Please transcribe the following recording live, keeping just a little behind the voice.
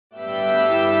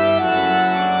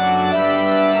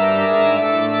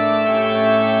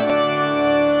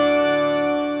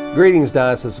Greetings,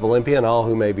 Diocese of Olympia and all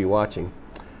who may be watching.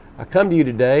 I come to you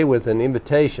today with an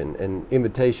invitation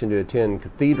to attend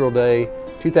Cathedral Day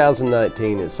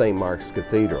 2019 at St. Mark's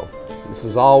Cathedral. This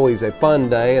is always a fun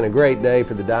day and a great day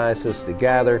for the diocese to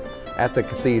gather at the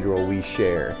cathedral we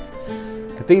share.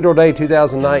 Cathedral Day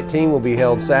 2019 will be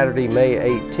held Saturday,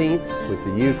 May 18th with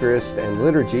the Eucharist and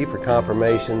liturgy for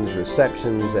confirmations,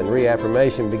 receptions, and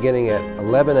reaffirmation beginning at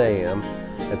 11 a.m.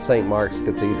 at St. Mark's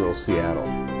Cathedral, Seattle.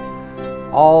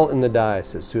 All in the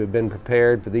diocese who have been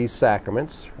prepared for these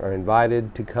sacraments are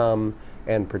invited to come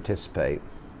and participate.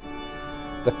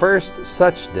 The first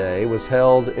such day was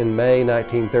held in May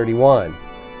 1931.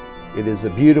 It is a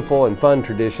beautiful and fun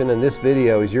tradition, and this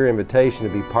video is your invitation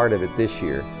to be part of it this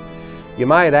year. You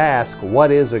might ask,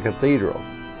 what is a cathedral?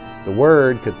 The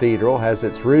word cathedral has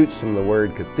its roots from the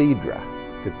word cathedra.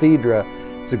 Cathedra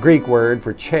is a Greek word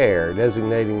for chair,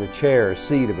 designating the chair or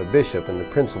seat of a bishop in the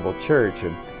principal church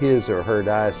of his or her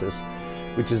diocese,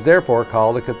 which is therefore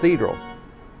called a cathedral.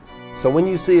 So when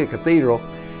you see a cathedral,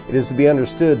 it is to be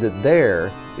understood that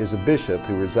there is a bishop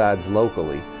who resides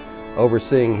locally,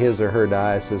 overseeing his or her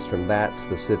diocese from that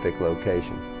specific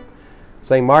location.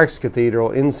 St. Mark's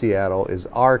Cathedral in Seattle is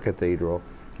our cathedral,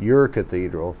 your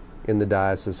cathedral, in the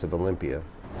Diocese of Olympia.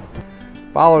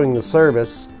 Following the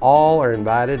service, all are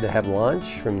invited to have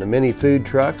lunch from the many food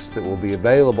trucks that will be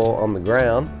available on the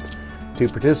ground, to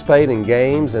participate in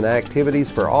games and activities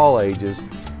for all ages,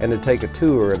 and to take a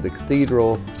tour of the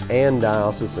Cathedral and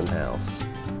Diocesan House.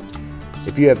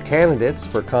 If you have candidates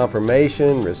for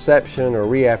confirmation, reception, or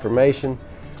reaffirmation,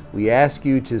 we ask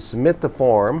you to submit the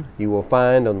form you will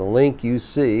find on the link you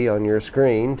see on your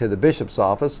screen to the Bishop's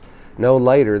office no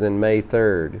later than May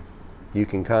 3rd. You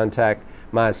can contact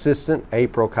my assistant,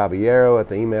 April Caballero, at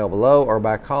the email below, or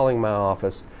by calling my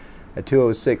office at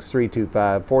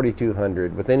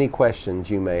 206-325-4200 with any questions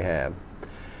you may have.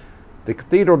 The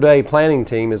Cathedral Day planning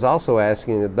team is also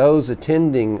asking that those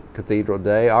attending Cathedral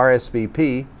Day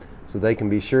RSVP so they can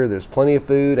be sure there's plenty of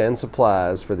food and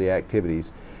supplies for the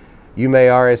activities. You may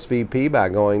RSVP by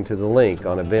going to the link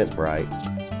on Eventbrite.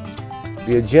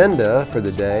 The agenda for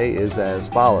the day is as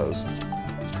follows.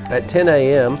 At 10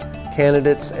 a.m.,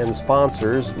 candidates and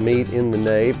sponsors meet in the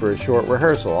nave for a short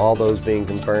rehearsal, all those being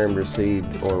confirmed,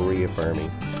 received, or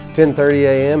reaffirming. 10:30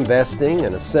 a.m. vesting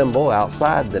and assemble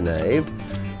outside the nave,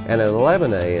 and at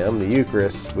 11 a.m. the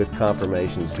Eucharist with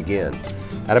confirmations begin.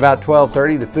 At about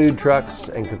 12:30 the food trucks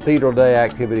and Cathedral Day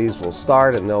activities will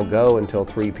start, and they'll go until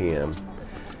 3 p.m.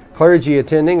 Clergy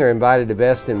attending are invited to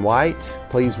vest in white.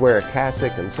 Please wear a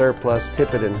cassock and surplice,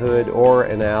 tippet and hood, or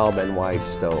an alb and white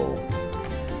stole.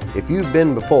 If you've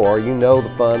been before, you know the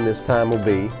fun this time will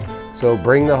be, so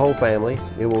bring the whole family.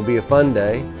 It will be a fun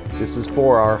day. This is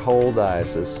for our whole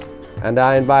diocese, and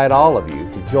I invite all of you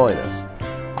to join us.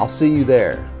 I'll see you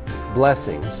there.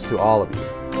 Blessings to all of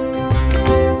you.